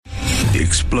The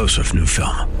explosive new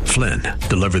film, Flynn,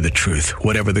 deliver the truth,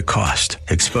 whatever the cost,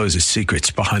 exposes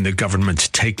secrets behind the government's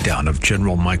takedown of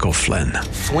General Michael Flynn.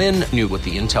 Flynn knew what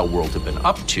the intel world had been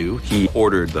up to. He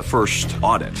ordered the first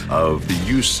audit of the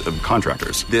use of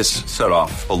contractors. This set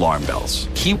off alarm bells.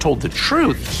 He told the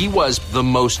truth. He was the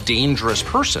most dangerous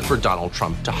person for Donald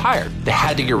Trump to hire. They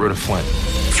had to get rid of Flynn.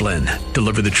 Flynn,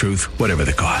 deliver the truth, whatever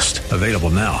the cost. Available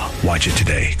now. Watch it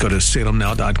today. Go to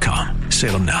salemnow.com.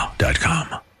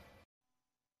 salemnow.com.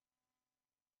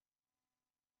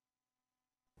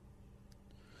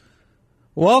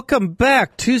 Welcome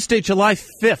back. Tuesday, July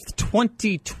 5th,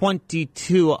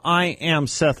 2022. I am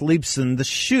Seth Leibson. The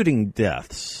shooting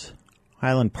deaths.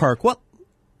 Highland Park. What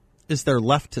is there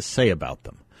left to say about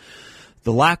them?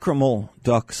 The lacrimal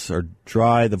ducts are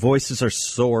dry. The voices are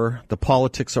sore. The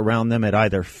politics around them at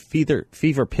either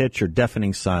fever pitch or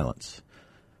deafening silence.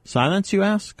 Silence, you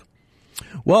ask?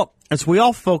 Well, as we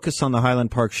all focus on the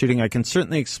Highland Park shooting, I can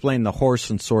certainly explain the hoarse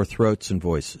and sore throats and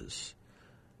voices.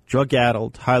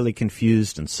 Drug-addled, highly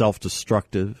confused, and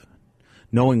self-destructive,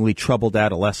 knowingly troubled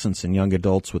adolescents and young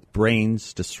adults with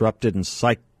brains disrupted and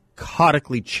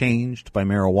psychotically changed by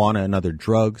marijuana and other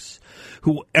drugs,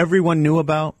 who everyone knew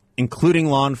about, including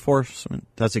law enforcement.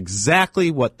 That's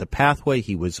exactly what the pathway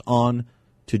he was on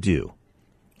to do.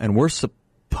 And we're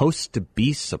supposed to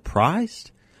be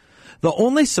surprised? The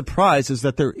only surprise is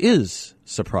that there is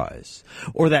surprise,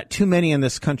 or that too many in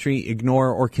this country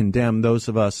ignore or condemn those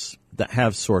of us that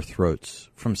have sore throats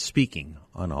from speaking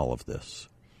on all of this.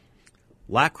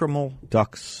 Lacrimal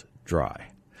ducts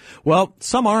dry. Well,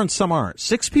 some are and some aren't.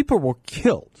 6 people were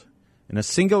killed in a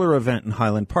singular event in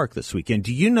Highland Park this weekend.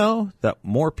 Do you know that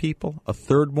more people, a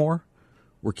third more,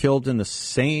 were killed in the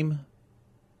same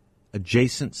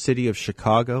adjacent city of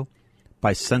Chicago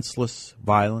by senseless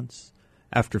violence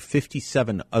after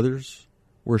 57 others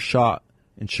were shot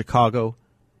in Chicago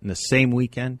in the same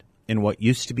weekend in what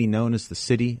used to be known as the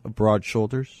city of broad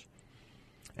shoulders?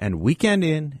 And weekend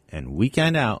in and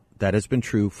weekend out, that has been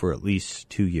true for at least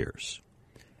 2 years.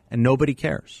 And nobody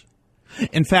cares.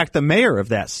 In fact, the mayor of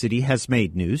that city has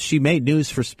made news. She made news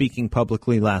for speaking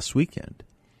publicly last weekend.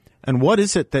 And what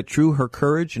is it that drew her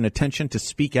courage and attention to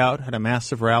speak out at a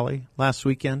massive rally last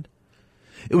weekend?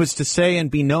 It was to say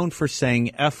and be known for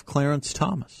saying F. Clarence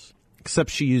Thomas,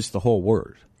 except she used the whole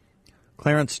word.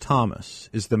 Clarence Thomas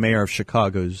is the mayor of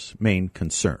Chicago's main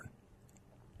concern.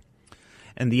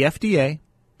 And the FDA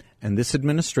and this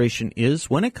administration is,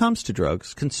 when it comes to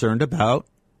drugs, concerned about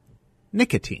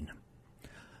nicotine.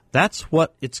 That's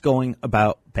what it's going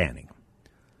about banning.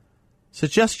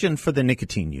 Suggestion for the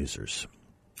nicotine users.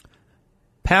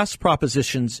 Pass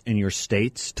propositions in your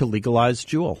states to legalize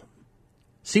Juul.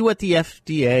 See what the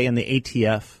FDA and the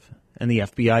ATF and the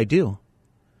FBI do.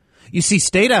 You see,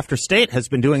 state after state has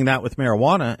been doing that with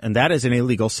marijuana, and that is an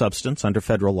illegal substance under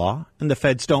federal law, and the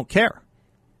feds don't care.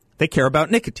 They care about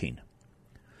nicotine.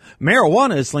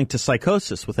 Marijuana is linked to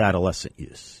psychosis with adolescent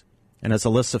use. And as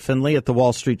Alyssa Finley at the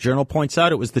Wall Street Journal points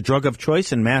out, it was the drug of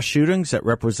choice in mass shootings at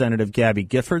Representative Gabby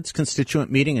Gifford's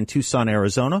constituent meeting in Tucson,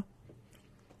 Arizona,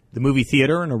 the movie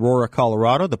theater in Aurora,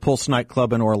 Colorado, the Pulse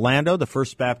nightclub in Orlando, the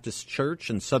First Baptist Church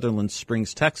in Sutherland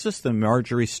Springs, Texas, the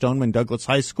Marjorie Stoneman Douglas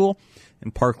High School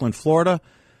in Parkland, Florida,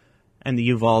 and the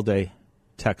Uvalde,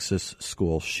 Texas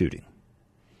school shooting.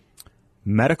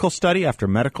 Medical study after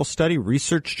medical study,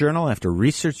 research journal after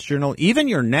research journal, even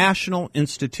your National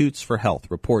Institutes for Health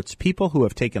reports people who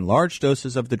have taken large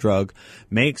doses of the drug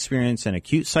may experience an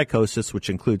acute psychosis, which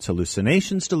includes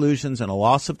hallucinations, delusions, and a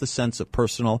loss of the sense of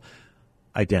personal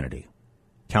identity.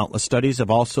 Countless studies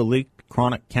have also linked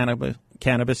chronic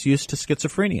cannabis use to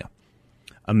schizophrenia.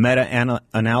 A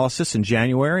meta-analysis in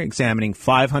January examining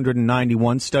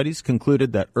 591 studies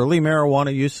concluded that early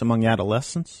marijuana use among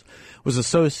adolescents was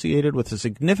associated with a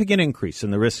significant increase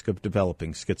in the risk of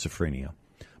developing schizophrenia.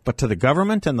 But to the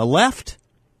government and the left,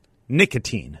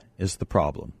 nicotine is the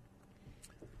problem.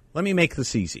 Let me make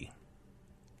this easy.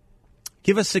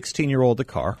 Give a 16-year-old a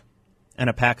car and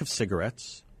a pack of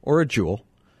cigarettes or a Juul,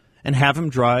 and have him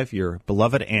drive your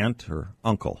beloved aunt or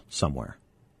uncle somewhere.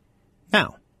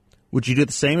 Now, would you do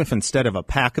the same if instead of a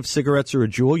pack of cigarettes or a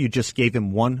Juul, you just gave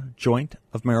him one joint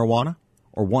of marijuana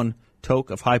or one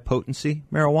toke of high-potency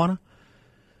marijuana?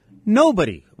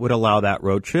 Nobody would allow that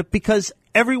road trip because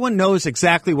everyone knows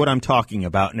exactly what I'm talking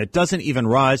about, and it doesn't even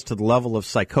rise to the level of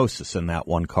psychosis in that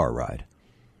one car ride.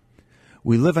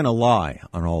 We live in a lie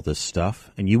on all this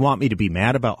stuff, and you want me to be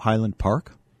mad about Highland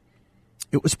Park?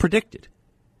 It was predicted.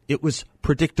 It was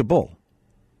predictable.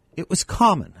 It was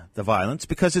common, the violence,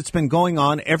 because it's been going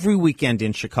on every weekend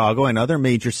in Chicago and other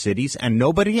major cities, and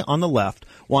nobody on the left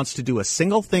wants to do a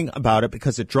single thing about it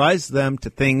because it drives them to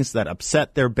things that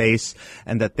upset their base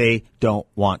and that they don't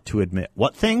want to admit.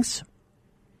 What things?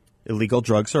 Illegal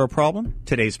drugs are a problem.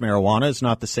 Today's marijuana is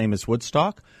not the same as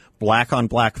Woodstock. Black on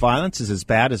black violence is as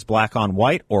bad as black on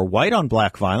white or white on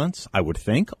black violence, I would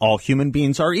think. All human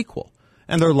beings are equal,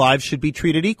 and their lives should be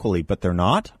treated equally, but they're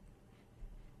not.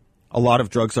 A lot of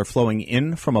drugs are flowing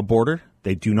in from a border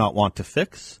they do not want to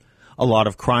fix. A lot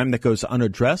of crime that goes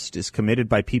unaddressed is committed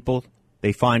by people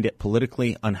they find it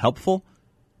politically unhelpful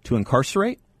to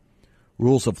incarcerate.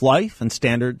 Rules of life and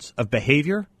standards of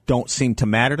behavior don't seem to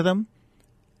matter to them.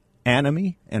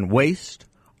 Anomie and waste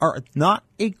are not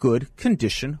a good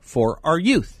condition for our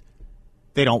youth.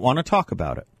 They don't want to talk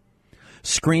about it.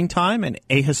 Screen time and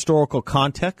ahistorical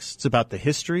contexts about the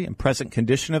history and present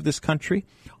condition of this country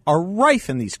are rife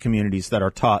in these communities that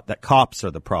are taught that cops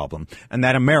are the problem and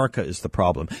that America is the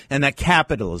problem and that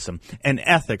capitalism and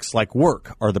ethics like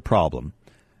work are the problem.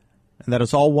 And that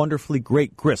is all wonderfully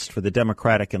great grist for the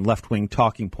Democratic and left-wing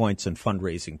talking points and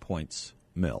fundraising points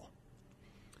mill.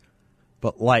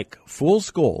 But like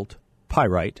fool's gold,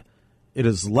 pyrite, it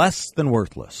is less than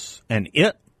worthless, and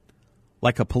it,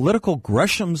 like a political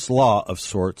Gresham's law of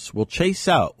sorts, will chase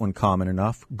out, when common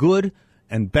enough, good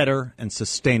and better and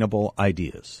sustainable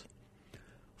ideas.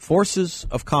 Forces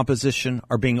of composition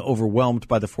are being overwhelmed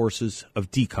by the forces of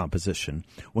decomposition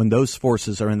when those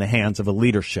forces are in the hands of a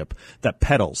leadership that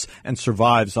peddles and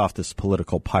survives off this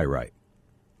political pyrite.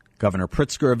 Governor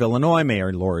Pritzker of Illinois,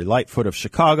 Mayor Lori Lightfoot of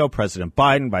Chicago, President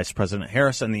Biden, Vice President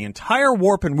Harris, and the entire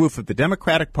warp and woof of the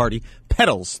Democratic Party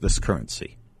peddles this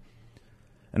currency.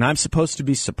 And I'm supposed to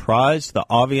be surprised the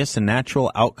obvious and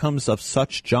natural outcomes of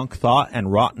such junk thought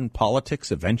and rotten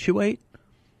politics eventuate?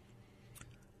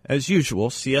 As usual,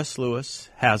 C.S. Lewis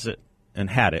has it and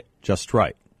had it just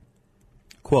right.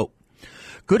 Quote,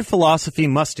 "Good philosophy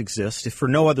must exist, if for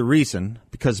no other reason,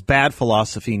 because bad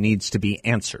philosophy needs to be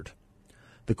answered.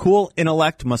 The cool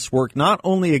intellect must work not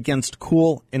only against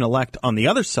cool intellect on the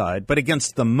other side, but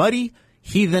against the muddy,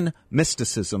 heathen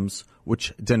mysticisms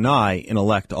which deny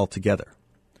intellect altogether.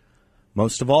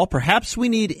 Most of all, perhaps we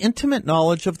need intimate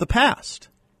knowledge of the past.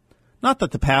 Not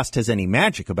that the past has any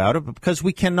magic about it, but because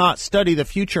we cannot study the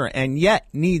future and yet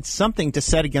need something to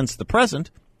set against the present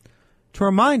to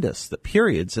remind us that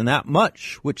periods and that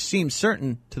much which seems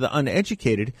certain to the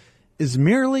uneducated is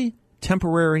merely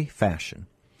temporary fashion.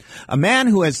 A man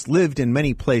who has lived in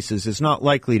many places is not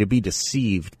likely to be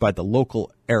deceived by the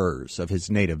local errors of his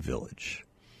native village.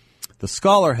 The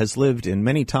scholar has lived in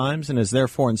many times and is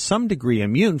therefore in some degree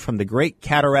immune from the great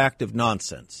cataract of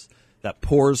nonsense that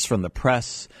pours from the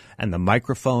press and the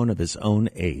microphone of his own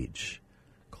age."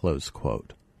 Close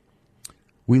quote.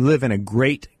 We live in a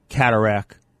great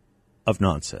cataract of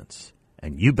nonsense,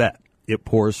 and you bet it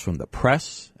pours from the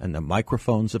press and the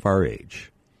microphones of our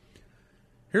age.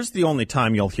 Here's the only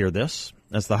time you'll hear this,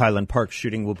 as the Highland Park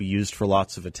shooting will be used for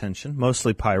lots of attention,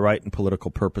 mostly pyrite and political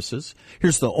purposes.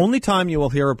 Here's the only time you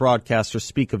will hear a broadcaster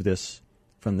speak of this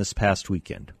from this past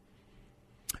weekend.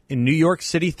 In New York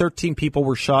City, 13 people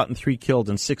were shot and 3 killed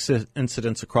in 6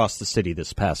 incidents across the city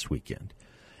this past weekend.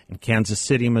 In Kansas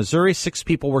City, Missouri, 6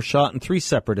 people were shot in 3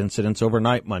 separate incidents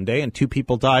overnight Monday, and 2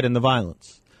 people died in the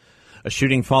violence. A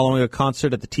shooting following a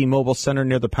concert at the T-Mobile Center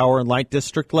near the Power and Light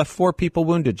District left 4 people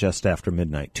wounded just after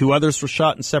midnight. 2 others were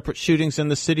shot in separate shootings in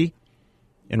the city.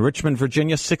 In Richmond,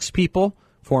 Virginia, 6 people,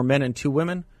 4 men and 2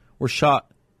 women, were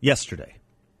shot yesterday.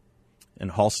 In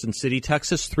Halston City,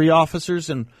 Texas, 3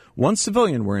 officers and 1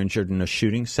 civilian were injured in a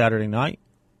shooting Saturday night.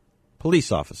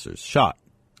 Police officers shot.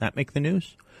 That make the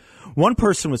news? 1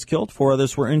 person was killed, 4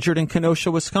 others were injured in Kenosha,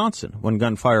 Wisconsin, when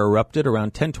gunfire erupted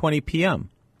around 10:20 p.m.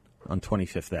 on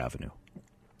 25th Avenue.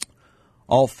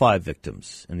 All 5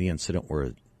 victims in the incident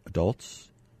were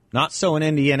adults. Not so in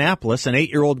Indianapolis. An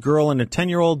 8-year-old girl and a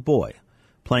 10-year-old boy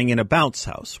playing in a bounce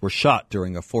house were shot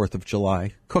during a 4th of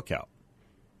July cookout.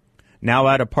 Now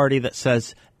at a party that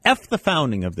says, F the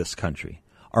founding of this country,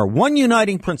 our one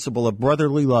uniting principle of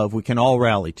brotherly love we can all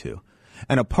rally to.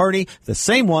 And a party, the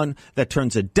same one, that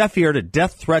turns a deaf ear to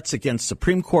death threats against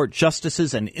Supreme Court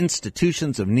justices and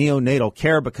institutions of neonatal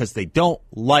care because they don't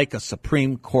like a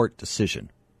Supreme Court decision.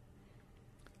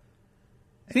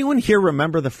 Anyone here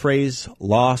remember the phrase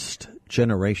lost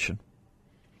generation?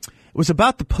 It was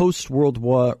about the post-World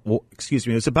War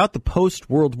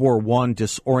I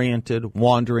disoriented,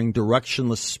 wandering,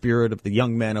 directionless spirit of the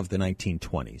young men of the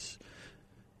 1920s.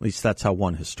 At least that's how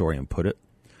one historian put it.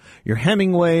 Your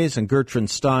Hemingways and Gertrude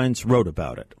Steins wrote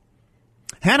about it.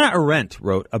 Hannah Arendt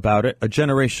wrote about it a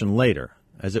generation later,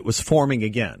 as it was forming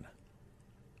again.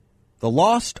 The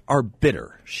lost are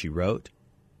bitter, she wrote,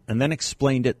 and then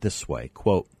explained it this way,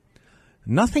 quote,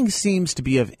 nothing seems to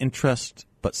be of interest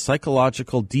but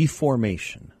psychological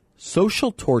deformation,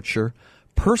 social torture,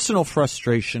 personal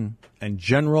frustration, and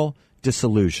general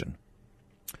disillusion.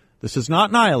 This is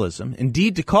not nihilism.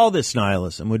 Indeed, to call this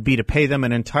nihilism would be to pay them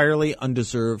an entirely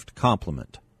undeserved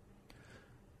compliment.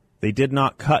 They did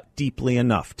not cut deeply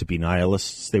enough to be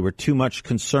nihilists. They were too much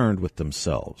concerned with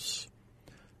themselves.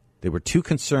 They were too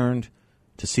concerned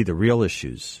to see the real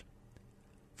issues,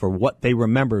 for what they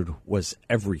remembered was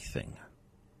everything.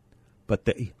 But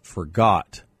they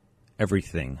forgot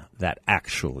everything that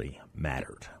actually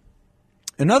mattered.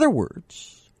 In other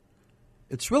words,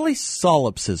 it's really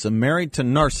solipsism married to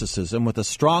narcissism with a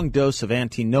strong dose of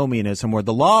antinomianism, where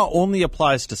the law only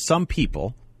applies to some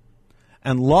people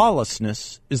and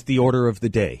lawlessness is the order of the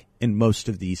day in most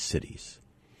of these cities.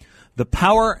 The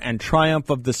power and triumph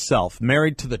of the self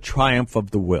married to the triumph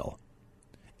of the will.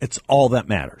 It's all that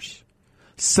matters.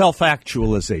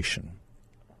 Self-actualization.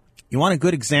 You want a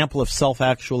good example of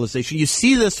self-actualization? You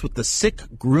see this with the sick,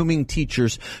 grooming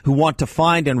teachers who want to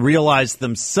find and realize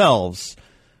themselves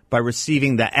by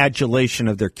receiving the adulation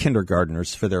of their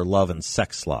kindergartners for their love and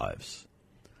sex lives.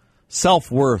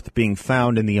 Self-worth being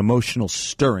found in the emotional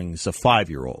stirrings of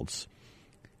 5-year-olds,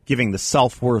 giving the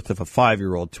self-worth of a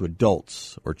 5-year-old to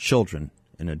adults or children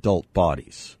in adult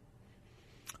bodies.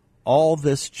 All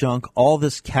this junk, all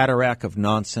this cataract of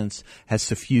nonsense has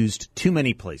suffused too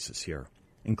many places here,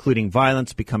 including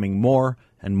violence becoming more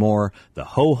and more the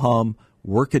ho-hum,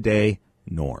 workaday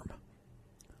norm.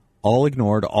 All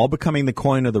ignored, all becoming the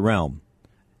coin of the realm,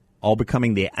 all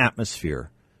becoming the atmosphere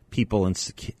people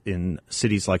in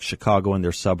cities like Chicago and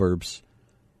their suburbs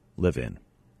live in.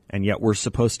 And yet we're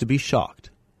supposed to be shocked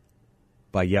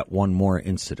by yet one more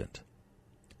incident.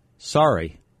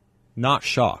 Sorry, not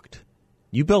shocked.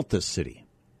 You built this city.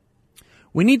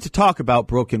 We need to talk about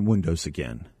broken windows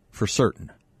again, for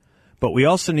certain. But we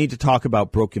also need to talk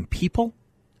about broken people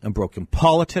and broken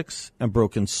politics and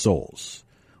broken souls,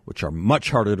 which are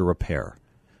much harder to repair,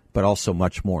 but also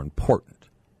much more important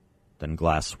than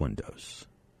glass windows.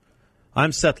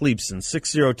 I'm Seth Leibson,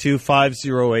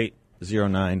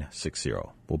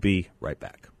 602-508-0960. We'll be right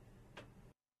back.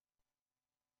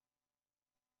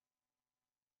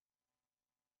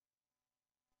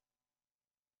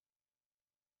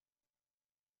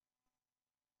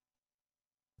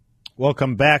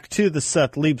 Welcome back to the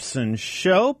Seth Leibson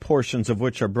Show, portions of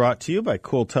which are brought to you by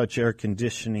Cool Touch Air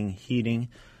Conditioning, Heating,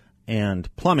 and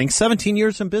Plumbing. 17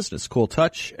 years in business. Cool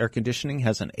Touch Air Conditioning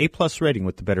has an A-plus rating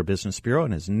with the Better Business Bureau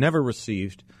and has never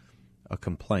received a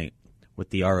complaint with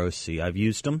the ROC. I've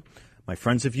used them. My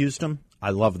friends have used them.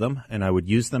 I love them, and I would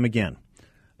use them again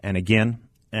and again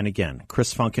and again.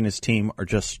 Chris Funk and his team are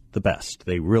just the best.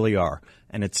 They really are,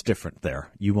 and it's different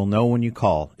there. You will know when you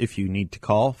call, if you need to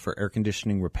call for air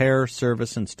conditioning repair,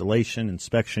 service, installation,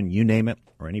 inspection, you name it,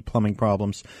 or any plumbing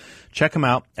problems. Check them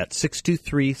out at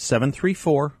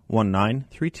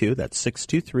 623-734-1932. That's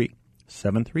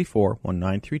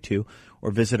 623-734-1932.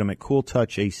 Or visit them at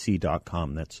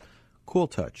cooltouchac.com. That's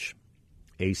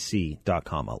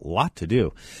cooltouchac.com. A lot to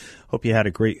do. Hope you had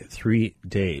a great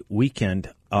 3-day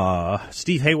weekend.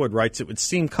 Steve Haywood writes, it would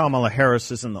seem Kamala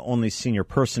Harris isn't the only senior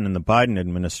person in the Biden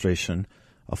administration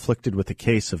afflicted with a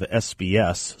case of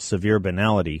SBS, severe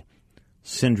banality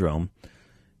syndrome.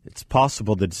 It's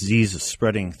possible the disease is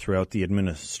spreading throughout the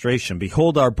administration.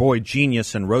 Behold our boy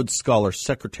genius and Rhodes Scholar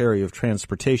Secretary of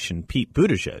Transportation, Pete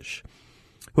Buttigieg,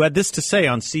 who had this to say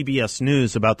on CBS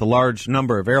News about the large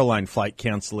number of airline flight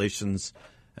cancellations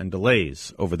and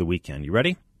delays over the weekend. You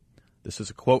ready? This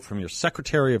is a quote from your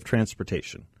Secretary of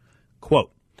Transportation.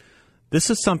 Quote,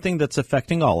 this is something that's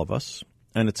affecting all of us,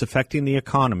 and it's affecting the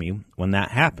economy when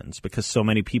that happens because so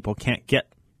many people can't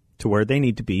get to where they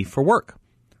need to be for work.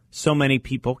 So many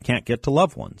people can't get to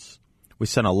loved ones. We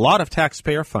sent a lot of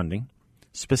taxpayer funding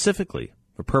specifically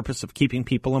for purpose of keeping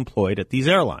people employed at these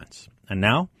airlines. And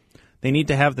now they need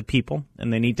to have the people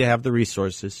and they need to have the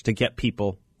resources to get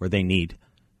people where they need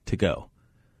to go.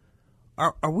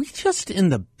 Are we just in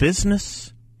the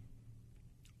business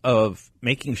of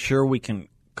making sure we can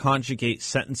conjugate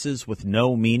sentences with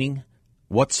no meaning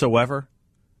whatsoever?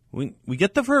 We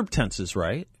get the verb tenses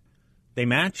right. They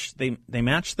match the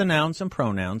nouns and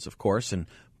pronouns, of course, and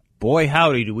boy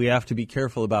howdy do we have to be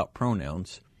careful about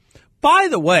pronouns. By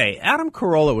the way, Adam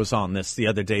Carolla was on this the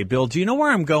other day. Bill, do you know where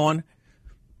I'm going?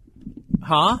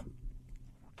 Huh?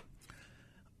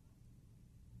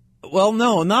 Well,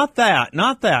 no, not that.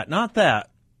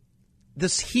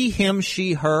 This he, him,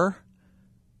 she, her.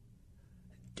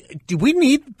 Do we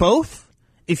need both?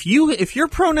 If your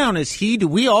pronoun is he, do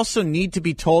we also need to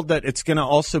be told that it's going to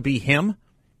also be him?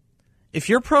 If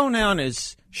your pronoun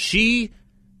is she,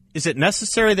 is it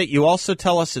necessary that you also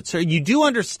tell us it's her? You do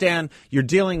understand you're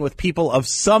dealing with people of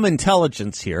some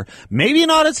intelligence here. Maybe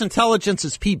not as intelligent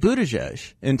as Pete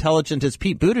Buttigieg.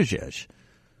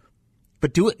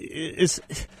 But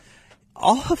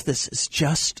all of this is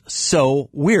just so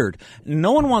weird.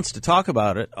 No one wants to talk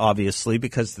about it, obviously,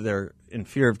 because they're in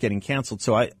fear of getting canceled.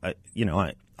 So I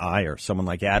or someone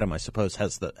like Adam, I suppose,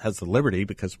 has the liberty,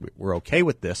 because we're okay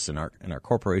with this, and our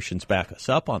corporations back us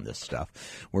up on this stuff.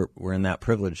 We're in that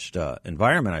privileged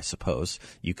environment, I suppose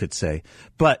you could say.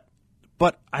 But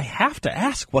I have to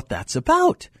ask what that's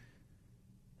about,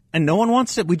 and no one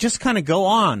wants to. We just kind of go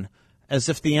on as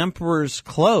if the emperor's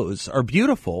clothes are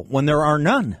beautiful when there are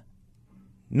none.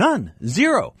 None.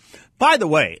 Zero. By the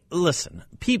way, listen,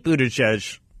 Pete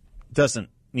Buttigieg doesn't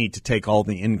need to take all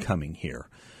the incoming here.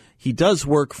 He does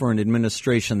work for an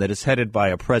administration that is headed by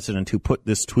a president who put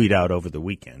this tweet out over the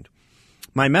weekend.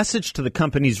 My message to the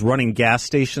companies running gas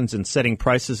stations and setting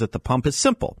prices at the pump is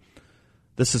simple.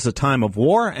 This is a time of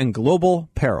war and global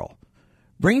peril.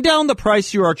 Bring down the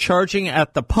price you are charging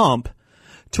at the pump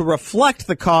to reflect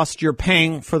the cost you're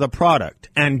paying for the product,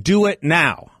 and do it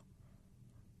now.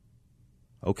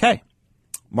 Okay.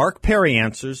 Mark Perry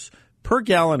answers, per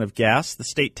gallon of gas, the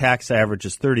state tax average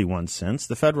is 31 cents.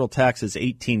 The federal tax is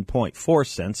 18.4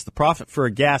 cents. The profit for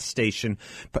a gas station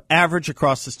average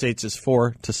across the states is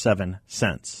 4 to 7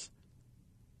 cents.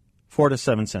 4 to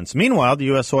 7 cents. Meanwhile, the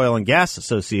U.S. Oil and Gas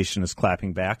Association is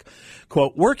clapping back.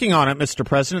 Quote, working on it, Mr.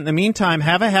 President. In the meantime,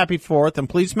 have a happy 4th, and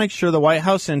please make sure the White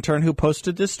House intern who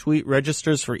posted this tweet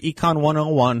registers for Econ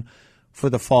 101 for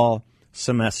the fall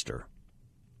semester.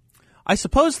 I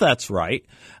suppose that's right.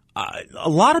 A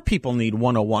lot of people need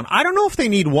 101. I don't know if they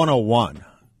need 101.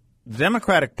 The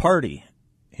Democratic Party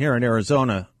here in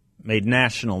Arizona made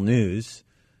national news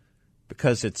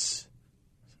because it's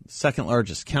the second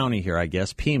largest county here, I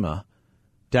guess, Pima.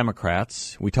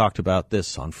 Democrats, we talked about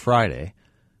this on Friday.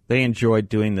 They enjoyed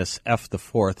doing this F the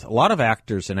 4th. A lot of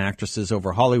actors and actresses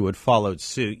over Hollywood followed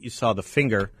suit. You saw the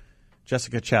finger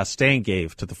Jessica Chastain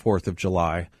gave to the 4th of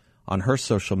July on her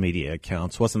social media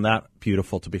accounts. Wasn't that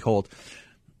beautiful to behold?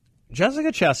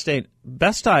 Jessica Chastain,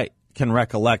 best I can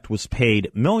recollect, was paid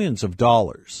millions of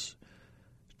dollars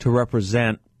to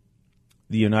represent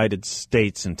the United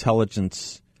States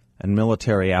intelligence and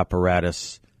military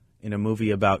apparatus in a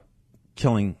movie about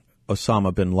killing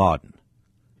Osama bin Laden.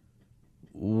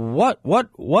 What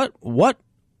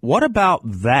about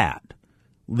that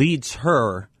leads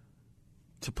her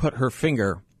to put her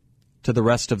finger to the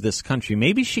rest of this country?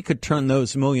 Maybe she could turn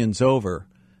those millions over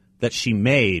that she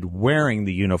made wearing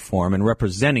the uniform and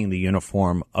representing the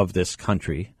uniform of this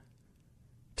country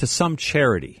to some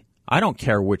charity. I don't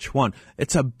care which one.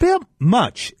 It's a bit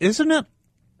much, isn't it?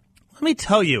 Let me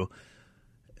tell you,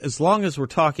 as long as we're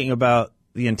talking about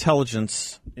the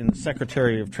intelligence in the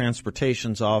Secretary of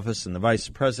Transportation's office and the Vice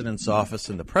President's office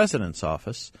and the President's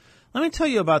office, let me tell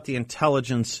you about the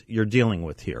intelligence you're dealing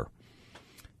with here.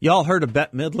 Y'all heard of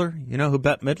Bette Midler? You know who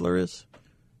Bette Midler is?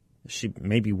 She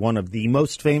may be one of the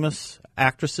most famous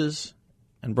actresses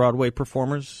and Broadway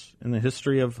performers in the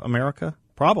history of America.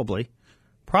 Probably.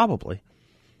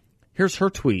 Here's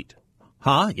her tweet.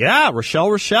 Huh? Yeah,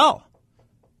 Rochelle.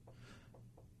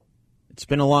 It's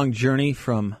been a long journey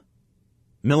from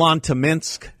Milan to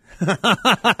Minsk.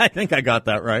 I think I got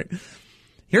that right.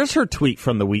 Here's her tweet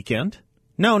from the weekend.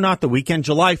 No, not the weekend.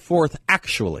 July 4th,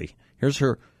 actually. Here's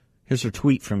her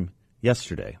tweet from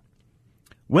yesterday.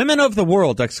 Women of the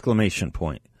world, !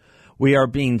 We are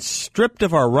being stripped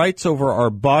of our rights over our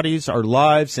bodies, our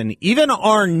lives, and even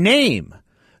our name.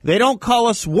 They don't call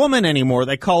us woman anymore.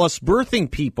 They call us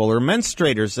birthing people or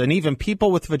menstruators and even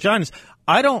people with vaginas.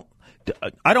 I don't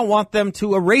want them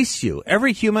to erase you.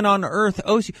 Every human on earth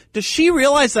owes you. Does she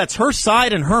realize that's her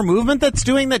side and her movement that's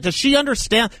doing that? Does she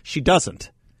understand? She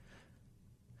doesn't.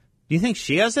 Do you think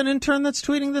she has an intern that's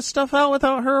tweeting this stuff out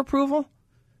without her approval?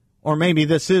 Or maybe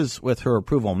this is with her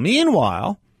approval.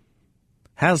 Meanwhile,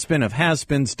 has-been of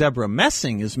has-beens Deborah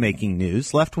Messing is making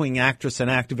news. Left-wing actress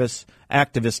and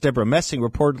activist Deborah Messing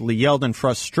reportedly yelled in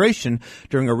frustration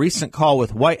during a recent call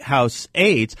with White House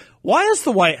aides. Why is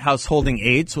the White House holding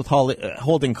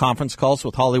holding conference calls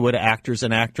with Hollywood actors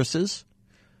and actresses?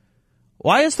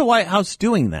 Why is the White House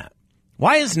doing that?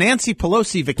 Why is Nancy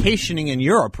Pelosi vacationing in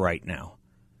Europe right now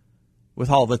with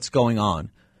all that's going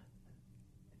on?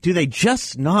 Do they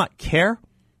just not care?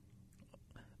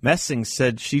 Messing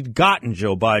said she'd gotten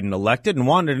Joe Biden elected and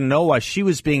wanted to know why she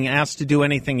was being asked to do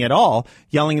anything at all,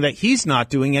 yelling that he's not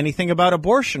doing anything about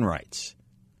abortion rights.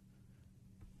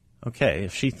 Okay,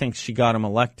 if she thinks she got him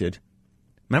elected.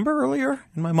 Remember earlier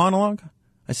in my monologue?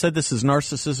 I said this is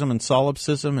narcissism and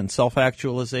solipsism and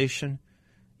self-actualization.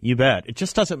 You bet. It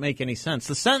just doesn't make any sense.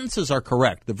 The sentences are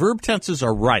correct. The verb tenses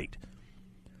are right.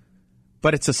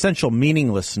 But it's essential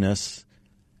meaninglessness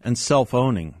and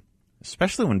self-owning,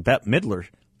 especially when Bette Midler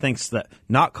thinks that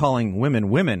not calling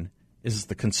women women is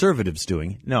the conservatives'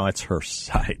 doing. No, it's her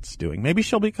side's doing. Maybe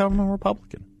she'll become a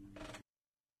Republican.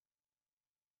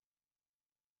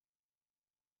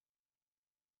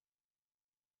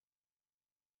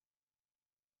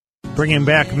 Bringing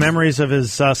back memories of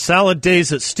his salad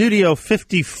days at Studio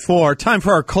 54. Time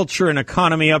for our culture and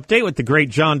economy update with the great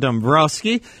John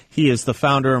Dombrowski. He is the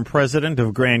founder and president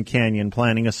of Grand Canyon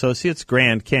Planning Associates.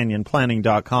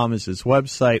 GrandCanyonPlanning.com is his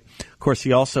website. Of course,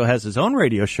 he also has his own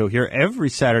radio show here every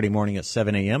Saturday morning at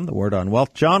 7 a.m., The Word on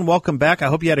Wealth. John, welcome back. I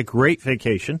hope you had a great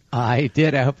vacation. I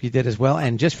did. I hope you did as well.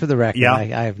 And just for the record, Yeah. I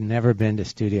have never been to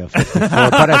Studio 54,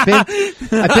 but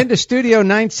I've been to Studio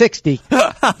 960.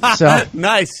 So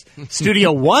Nice.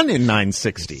 Studio 1 in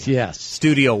 960. yes.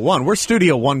 Studio 1. We're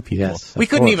Studio 1 people. Yes, of we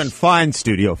couldn't course. even find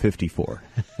Studio 54.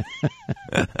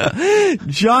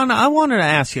 John, I wanted to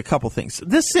ask you a couple things.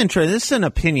 This is an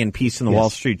opinion piece in the Yes. Wall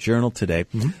Street Journal today.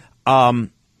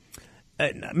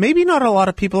 Maybe not a lot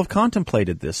of people have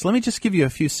contemplated this. Let me just give you a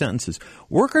few sentences.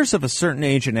 Workers of a certain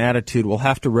age and attitude will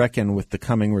have to reckon with the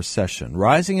coming recession.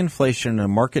 Rising inflation and a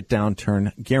market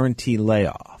downturn guarantee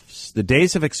layoffs. The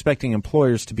days of expecting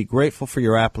employers to be grateful for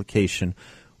your application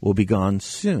will be gone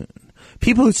soon.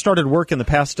 People who started work in the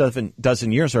past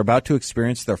dozen years are about to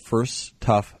experience their first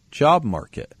tough job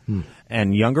market.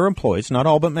 And younger employees, not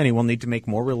all but many, will need to make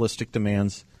more realistic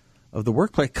demands of the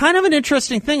workplace. Kind of an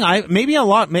interesting thing. Maybe a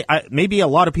lot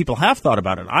of people have thought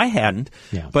about it. I hadn't.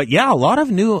 Yeah. But yeah, a lot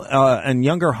of new and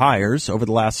younger hires over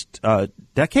the last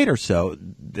decade or so,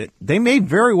 they may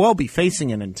very well be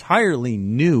facing an entirely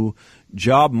new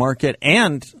job market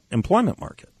and employment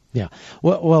market. Yeah.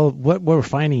 Well, what we're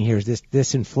finding here is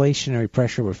this inflationary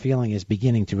pressure we're feeling is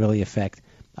beginning to really affect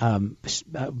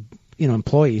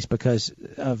employees because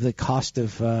of the cost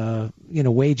of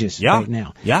wages right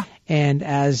now. Yeah. And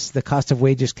as the cost of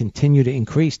wages continue to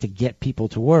increase to get people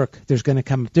to work, there's going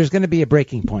to be a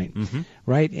breaking point,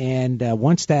 right? And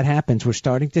once that happens, we're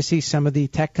starting to see some of the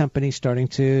tech companies starting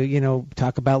to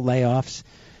talk about layoffs.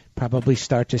 Probably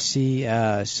start to see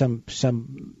some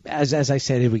as I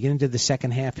said, if we get into the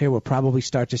second half here, we'll probably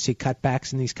start to see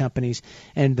cutbacks in these companies.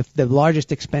 And the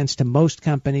largest expense to most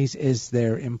companies is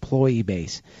their employee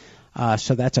base.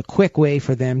 So that's a quick way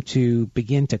for them to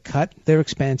begin to cut their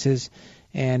expenses.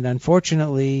 And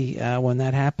unfortunately, when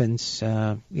that happens,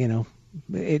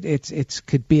 it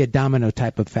could be a domino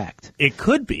type of fact. It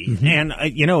could be. And,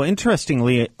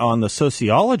 interestingly, on the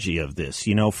sociology of this,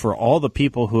 for all the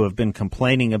people who have been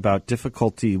complaining about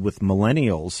difficulty with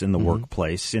millennials in the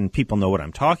workplace, and people know what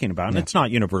I'm talking about, and it's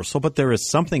not universal, but there is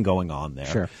something going on there.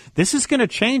 Sure. This is going to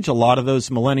change a lot of those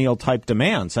millennial-type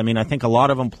demands. I mean, I think a lot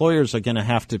of employers are going to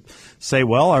have to say,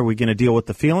 well, are we going to deal with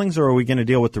the feelings or are we going to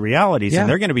deal with the realities? Yeah. And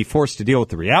they're going to be forced to deal with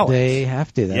the realities. They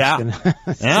have to.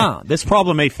 That's Yeah. This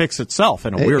problem may fix itself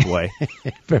in a weird way.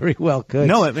 Very well could.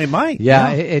 No, it might.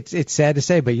 Yeah, it's sad to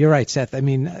say, but you're right, Seth. I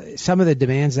mean, some of the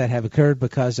demands that have occurred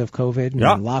because of COVID and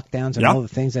lockdowns and all the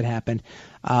things that happened,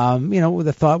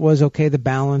 the thought was, okay, the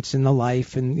balance in the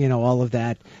life and, all of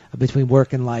that between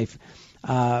work and life,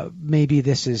 maybe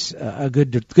this is a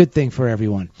good thing for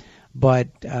everyone. But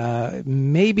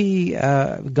maybe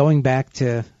going back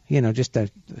to, just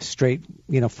a straight,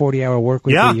 40-hour work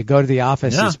week where you go to the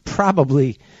office is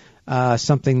probably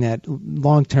something that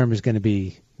long-term is going to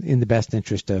be in the best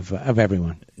interest of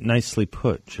everyone. Nicely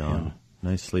put, John. Yeah.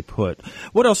 Nicely put.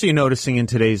 What else are you noticing in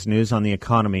today's news on the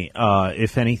economy,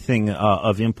 if anything,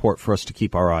 of import for us to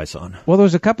keep our eyes on? Well, there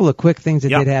was a couple of quick things that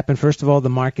did happen. First of all, the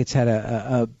markets had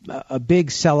a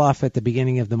big sell-off at the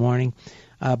beginning of the morning,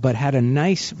 but had a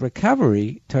nice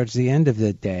recovery towards the end of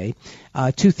the day.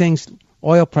 Two things,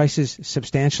 oil prices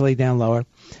substantially down lower.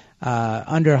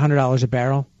 Under $100 a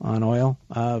barrel on oil.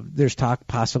 There's talk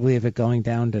possibly of it going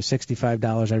down to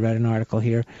 $65. I read an article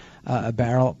here, a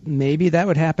barrel. Maybe that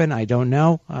would happen. I don't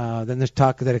know. Then there's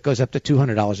talk that it goes up to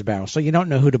 $200 a barrel. So you don't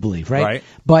know who to believe, right?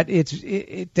 But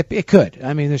it could.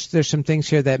 I mean, there's some things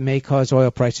here that may cause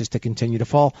oil prices to continue to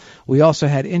fall. We also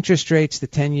had interest rates, the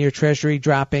 10-year Treasury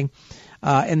dropping.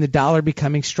 And the dollar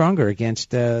becoming stronger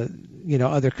against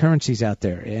other currencies out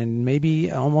there, and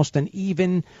maybe almost an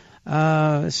even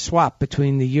swap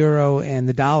between the euro and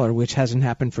the dollar, which hasn't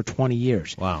happened for 20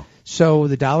 years. Wow. So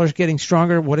the dollar's getting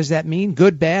stronger. What does that mean?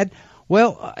 Good, bad?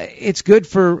 Well, it's good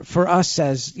for us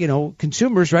as,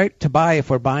 consumers, right, to buy if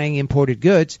we're buying imported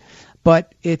goods.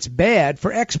 but it's bad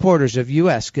for exporters of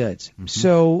U.S. goods. Mm-hmm.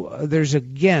 So there's,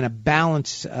 again, a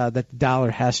balance that the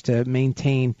dollar has to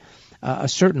maintain a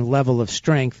certain level of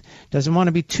strength. Doesn't want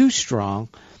to be too strong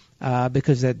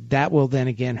because that will then,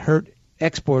 again, hurt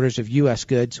exporters of U.S.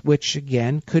 goods, which,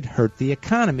 again, could hurt the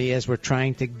economy as we're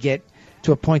trying to get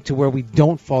to a point to where we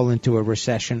don't fall into a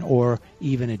recession or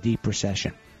even a deep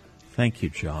recession. Thank you,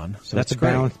 John. So that's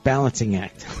a balancing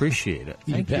act. Appreciate it.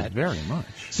 Thank you very much.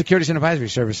 Securities and advisory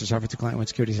services offered to Client One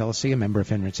Securities LLC, a member of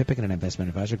FINRA SIPC, and an investment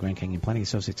advisor, Grand Canyon Planning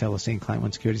Associates LLC, and Client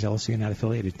One Securities LLC are not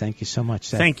affiliated. Thank you so much,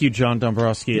 Seth. Thank you, John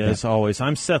Dombrowski, as always.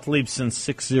 I'm Seth Leibson,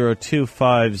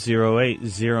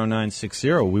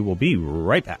 602-508-0960. We will be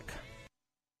right back.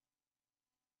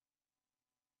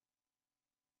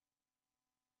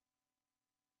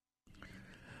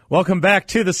 Welcome back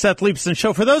to the Seth Leibson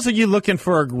Show. For those of you looking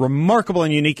for a remarkable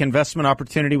and unique investment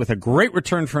opportunity with a great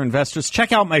return for investors,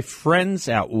 check out my friends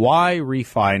at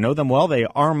YRefi. I know them well. They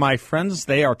are my friends.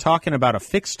 They are talking about a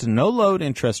fixed no-load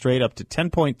interest rate up to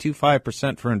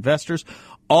 10.25% for investors,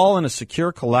 all in a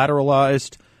secure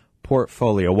collateralized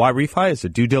portfolio. YRefi is a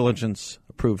due diligence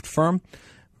approved firm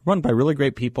run by really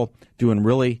great people doing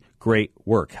really great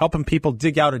work, helping people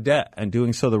dig out of debt and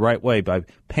doing so the right way by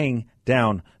paying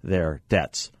down their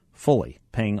debts. Fully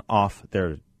paying off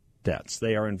their debts.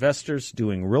 They are investors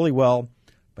doing really well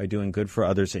by doing good for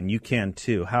others, and you can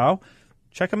too. How?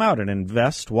 Check them out at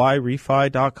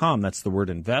investyrefy.com. That's the word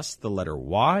invest, the letter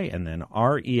Y, and then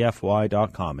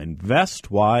refy.com.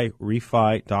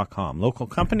 Investyrefy.com. Local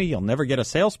company, you'll never get a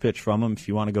sales pitch from them if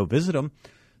you want to go visit them.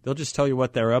 They'll just tell you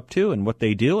what they're up to and what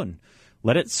they do, and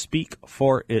let it speak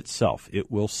for itself. It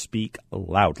will speak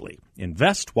loudly.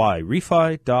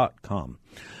 Investyrefy.com.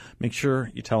 Make sure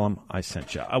you tell them I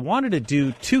sent you. I wanted to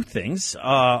do two things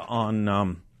let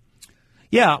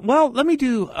me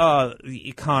do the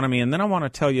economy, and then I want to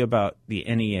tell you about the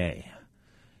NEA.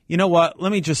 You know what?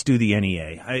 Let me just do the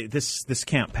NEA. This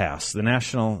can't pass. The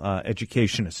National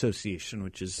Education Association,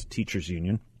 which is teachers'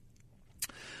 union,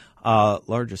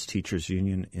 largest teachers'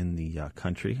 union in the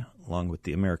country, along with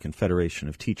the American Federation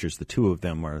of Teachers. The two of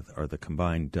them are the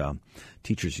combined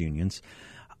teachers' unions.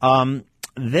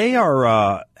 They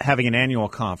are having an annual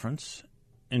conference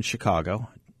in Chicago,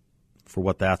 for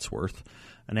what that's worth,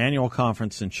 an annual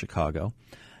conference in Chicago.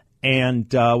 And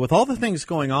with all the things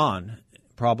going on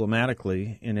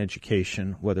problematically in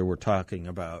education, whether we're talking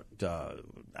about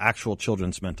actual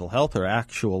children's mental health or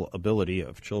actual ability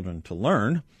of children to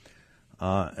learn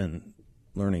and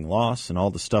learning loss and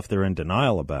all the stuff they're in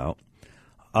denial about,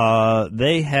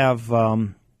 they have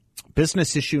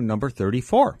business issue number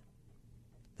 34.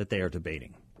 That they are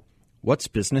debating. What's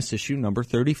business issue number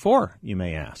 34, you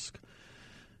may ask?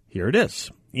 Here it is.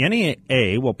 The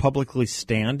NEA will publicly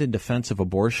stand in defense of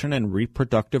abortion and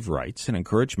reproductive rights and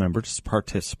encourage members to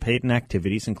participate in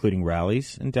activities including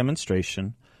rallies and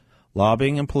demonstration,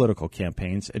 lobbying and political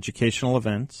campaigns, educational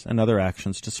events, and other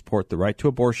actions to support the right to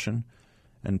abortion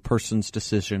and person's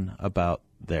decision about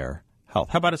their health.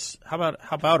 How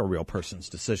about a real person's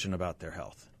decision about their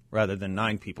health? Rather than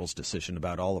 9 people's decision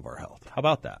about all of our health. How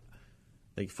about that?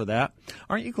 Thank you for that.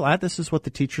 Aren't you glad this is what the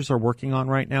teachers are working on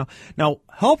right now? Now,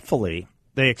 hopefully,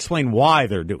 they explain why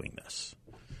they're doing this.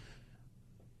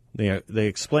 They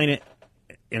explain it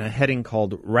in a heading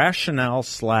called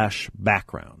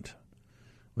Rationale/Background,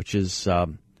 which is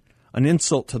an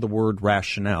insult to the word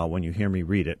rationale when you hear me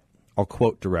read it. I'll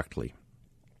quote directly.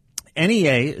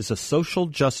 NEA is a social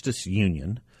justice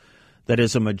union that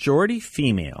is a majority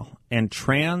female and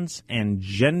trans and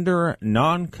gender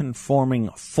nonconforming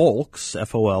folks,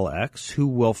 FOLX, who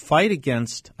will fight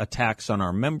against attacks on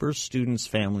our members, students,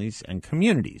 families, and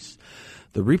communities,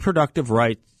 the reproductive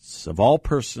rights of all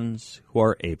persons who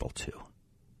are able to.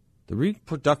 The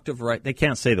reproductive right, they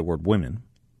can't say the word women,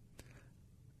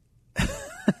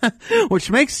 which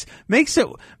makes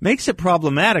it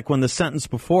problematic when the sentence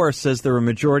before says they're a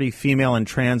majority female and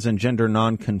trans and gender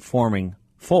nonconforming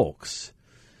folks.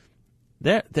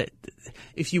 That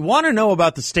if you want to know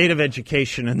about the state of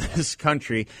education in this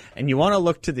country and you want to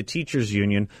look to the teachers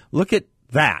union, look at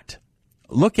that.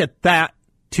 Look at that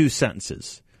 2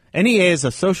 sentences. NEA is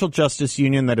a social justice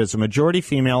union that is a majority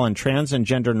female and trans and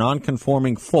gender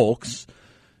nonconforming folks.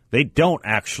 They don't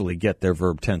actually get their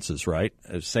verb tenses right.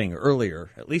 I was saying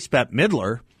earlier, at least Bette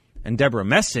Midler and Deborah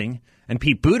Messing and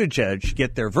Pete Buttigieg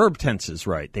get their verb tenses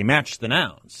right. They match the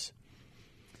nouns.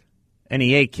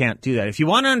 NEA can't do that. If you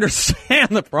want to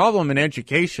understand the problem in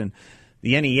education,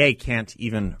 the NEA can't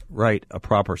even write a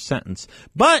proper sentence.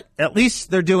 But at least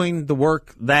they're doing the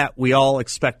work that we all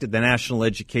expected the National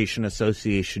Education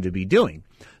Association to be doing.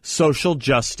 Social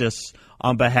justice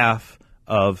on behalf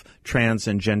of trans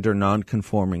and gender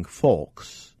nonconforming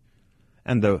folks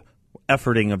and the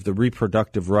efforting of the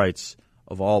reproductive rights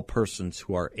of all persons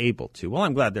who are able to. Well,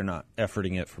 I'm glad they're not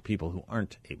efforting it for people who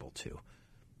aren't able to.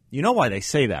 You know why they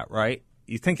say that, right?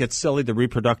 You think it's silly, the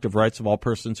reproductive rights of all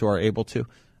persons who are able to?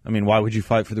 I mean, why would you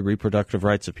fight for the reproductive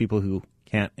rights of people who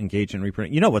can't engage in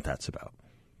reproduction? You know what that's about.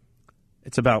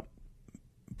 It's about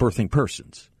birthing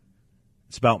persons.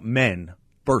 It's about men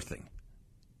birthing,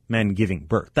 men giving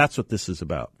birth. That's what this is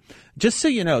about. Just so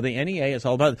you know, the NEA is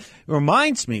all about it. It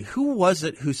reminds me, who was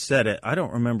it who said it? I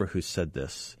don't remember who said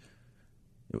this.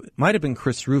 It might have been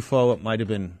Chris Rufo. It might have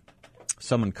been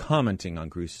someone commenting on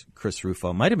Chris Rufo.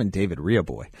 It might have been David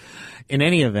Riaboy. In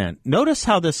any event, notice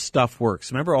how this stuff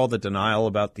works. Remember all the denial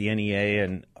about the NEA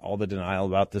and all the denial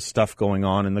about this stuff going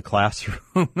on in the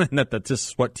classroom and that this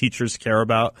is what teachers care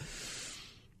about?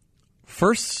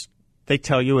 First, they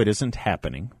tell you it isn't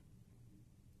happening.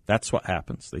 That's what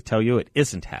happens. They tell you it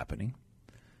isn't happening.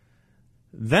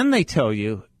 Then they tell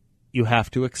you you have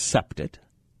to accept it,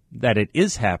 that it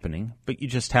is happening, but you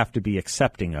just have to be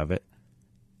accepting of it.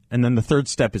 And then the third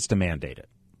step is to mandate it.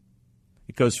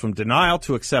 It goes from denial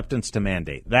to acceptance to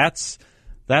mandate. That's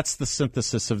the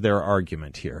synthesis of their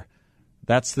argument here.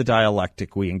 That's the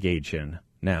dialectic we engage in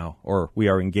now, or we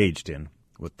are engaged in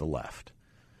with the left.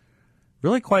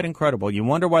 Really quite incredible. You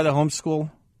wonder why the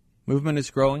homeschool movement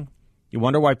is growing? You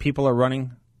wonder why people are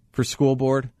running for school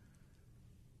board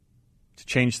to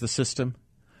change the system?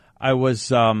 I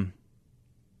was,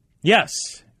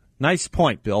 yes, nice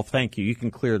point, Bill. Thank you. You can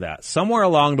clear that. Somewhere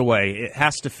along the way, it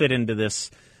has to fit into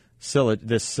this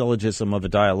syllogism of a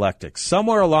dialectic.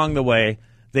 Somewhere along the way,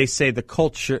 they say the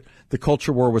culture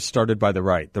war was started by the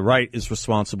right. The right is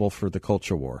responsible for the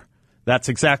culture war. That's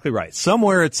exactly right.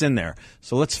 Somewhere it's in there.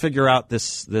 So let's figure out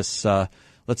this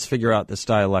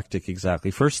dialectic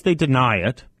exactly. First, they deny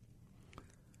it.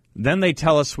 Then they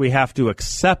tell us we have to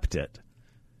accept it.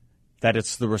 That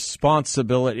it's the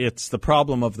responsibility, it's the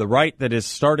problem of the right that is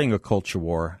starting a culture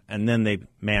war, and then they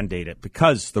mandate it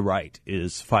because the right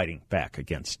is fighting back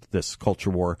against this culture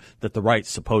war that the right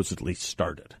supposedly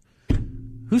started.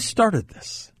 Who started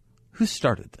this? Who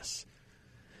started this?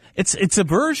 It's a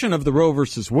version of the Roe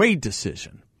versus Wade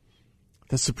decision.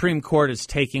 The Supreme Court is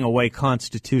taking away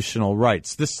constitutional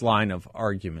rights. This line of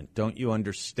argument, don't you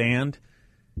understand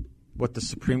what the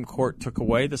Supreme Court took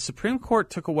away? The Supreme Court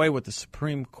took away what the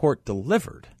Supreme Court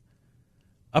delivered.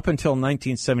 Up until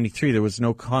 1973, there was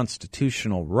no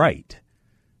constitutional right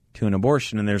to an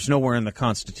abortion, and there's nowhere in the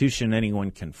Constitution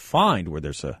anyone can find where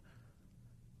there's a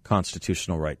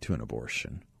constitutional right to an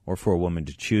abortion, or for a woman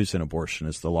to choose an abortion,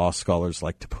 as the law scholars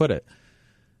like to put it.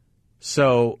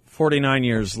 So 49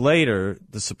 years later,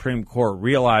 the Supreme Court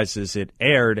realizes it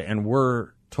erred, and we're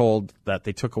told that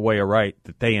they took away a right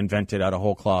that they invented out of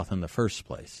whole cloth in the first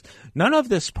place. None of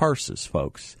this parses,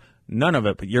 folks. None of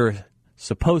it, but you're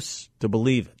supposed to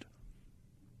believe it.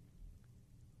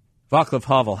 Václav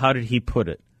Havel, how did he put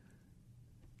it?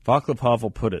 Václav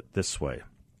Havel put it this way.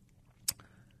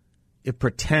 It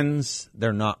pretends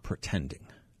they're not pretending.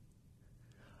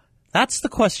 That's the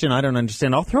question I don't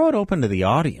understand. I'll throw it open to the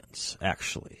audience,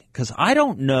 actually, because I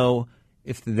don't know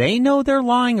if they know they're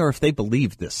lying or if they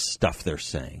believe this stuff they're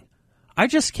saying. I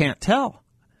just can't tell.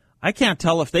 I can't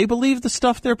tell if they believe the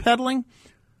stuff they're peddling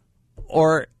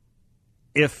or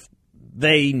if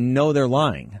they know they're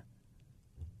lying.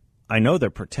 I know they're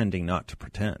pretending not to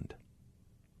pretend.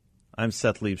 I'm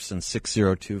Seth Leibson,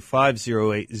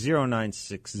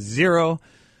 602-508-0960.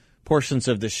 Portions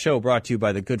of this show brought to you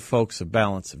by the good folks of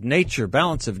Balance of Nature,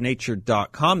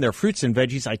 balanceofnature.com. They're fruits and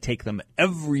veggies. I take them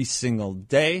every single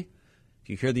day. If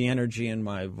you hear the energy in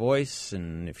my voice,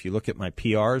 and if you look at my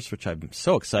PRs, which I'm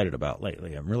so excited about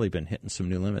lately, I've really been hitting some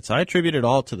new limits. I attribute it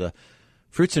all to the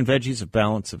fruits and veggies of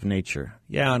Balance of Nature.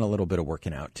 Yeah, and a little bit of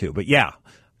working out, too. But yeah,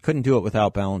 couldn't do it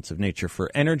without Balance of Nature for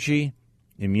energy,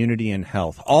 immunity, and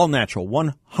health. All natural,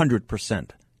 100%.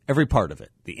 Every part of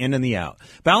it, the in and the out.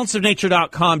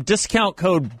 Balanceofnature.com, discount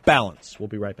code BALANCE. We'll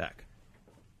be right back.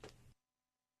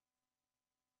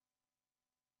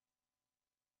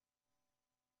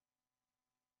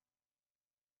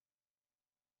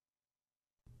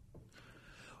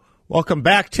 Welcome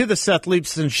back to the Seth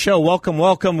Leibson Show. Welcome,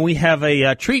 welcome. We have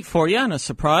a treat for you and a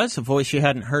surprise, a voice you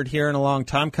hadn't heard here in a long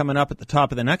time, coming up at the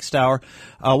top of the next hour.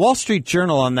 Wall Street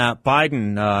Journal on that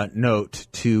Biden note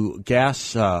to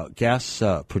gas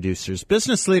producers.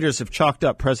 Business leaders have chalked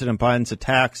up President Biden's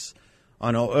attacks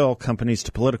on oil companies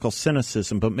to political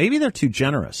cynicism, but maybe they're too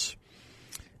generous.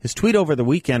 His tweet over the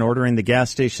weekend ordering the gas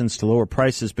stations to lower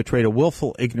prices betrayed a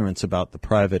willful ignorance about the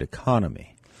private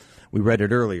economy. We read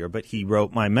it earlier, but he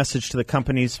wrote,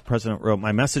 the president wrote,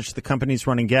 my message to the companies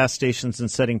running gas stations and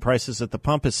setting prices at the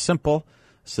pump is simple.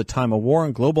 It's the time of war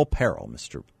and global peril,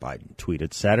 Mr. Biden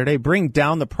tweeted Saturday. Bring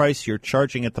down the price you're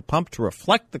charging at the pump to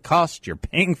reflect the cost you're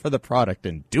paying for the product,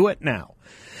 and do it now.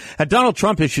 Had Donald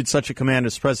Trump issued such a command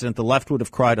as president, the left would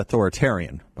have cried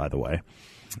authoritarian, by the way.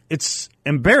 It's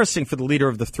embarrassing for the leader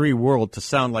of the free world to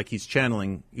sound like he's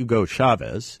channeling Hugo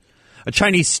Chavez. A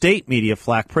Chinese state media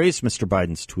flack praised Mr.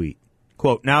 Biden's tweet.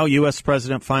 Quote, now U.S.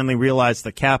 president finally realized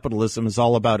that capitalism is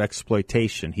all about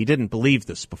exploitation. He didn't believe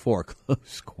this before,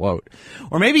 close quote.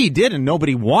 Or maybe he did and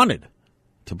nobody wanted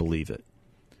to believe it.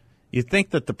 You'd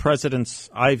think that the president's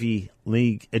Ivy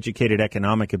League educated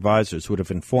economic advisors would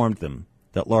have informed them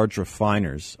that large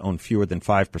refiners own fewer than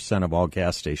 5% of all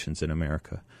gas stations in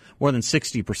America. More than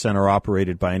 60% are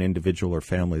operated by an individual or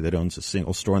family that owns a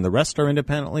single store, and the rest are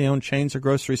independently owned chains or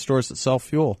grocery stores that sell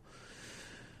fuel.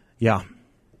 Yeah.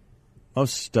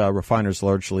 Most refiners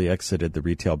largely exited the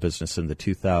retail business in the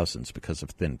 2000s because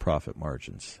of thin profit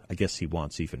margins. I guess he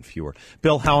wants even fewer.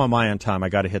 Bill, how am I on time? I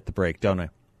got to hit the break, don't I?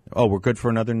 Oh, we're good for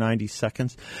another 90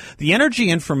 seconds. The Energy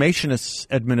Information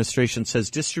Administration says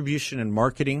distribution and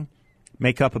marketing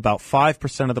make up about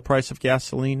 5% of the price of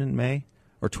gasoline in May,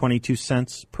 or 22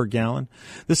 cents per gallon.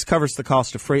 This covers the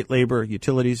cost of freight, labor,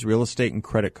 utilities, real estate, and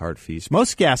credit card fees.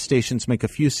 Most gas stations make a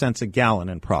few cents a gallon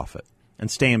in profit and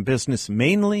stay in business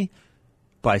mainly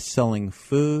by selling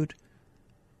food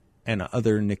and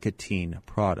other nicotine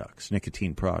products.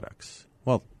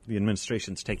 Well, the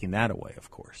administration's taking that away,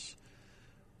 of course.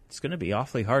 It's going to be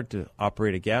awfully hard to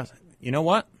operate a gas. You know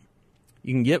what?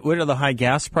 You can get rid of the high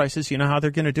gas prices. You know how they're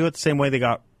going to do it? The same way they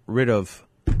got rid of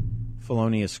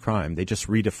felonious crime. They just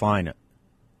redefine it.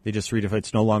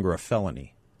 It's no longer a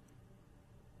felony.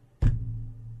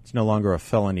 It's no longer a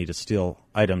felony to steal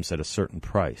items at a certain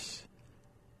price.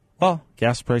 Well,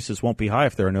 gas prices won't be high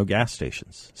if there are no gas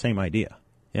stations. Same idea.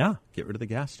 Yeah, get rid of the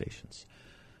gas stations.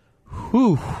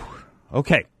 Whew.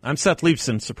 Okay, I'm Seth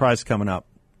Leibsohn. Surprise coming up.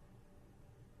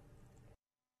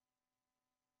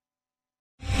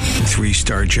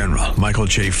 3-star General Michael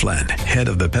J. Flynn, head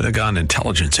of the Pentagon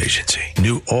Intelligence Agency,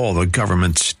 knew all the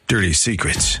government's dirty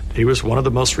secrets. He was one of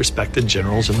the most respected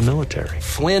generals in the military.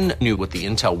 Flynn knew what the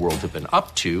intel world had been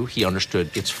up to. He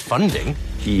understood its funding.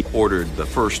 He ordered the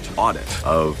first audit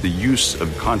of the use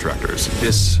of contractors.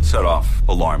 This set off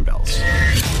alarm bells.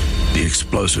 The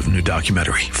explosive new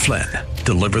documentary, Flynn,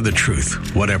 Deliver the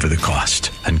Truth, Whatever the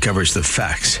Cost, uncovers the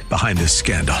facts behind this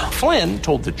scandal. Flynn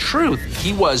told the truth.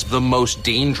 He was the most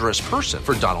dangerous person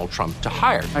for Donald Trump to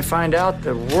hire. I find out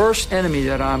the worst enemy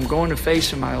that I'm going to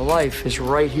face in my life is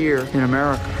right here in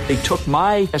America. They took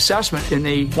my assessment and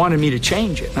they wanted me to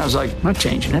change it. And I was like, I'm not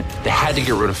changing it. They had to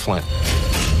get rid of Flynn.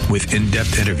 With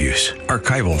in-depth interviews,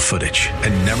 archival footage,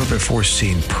 and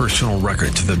never-before-seen personal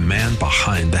records of the man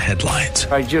behind the headlines.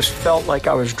 I just felt like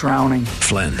I was drowning.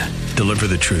 Flynn, Deliver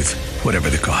the Truth, Whatever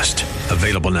the Cost.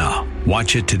 Available now.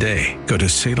 Watch it today. Go to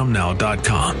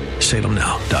salemnow.com.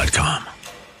 salemnow.com.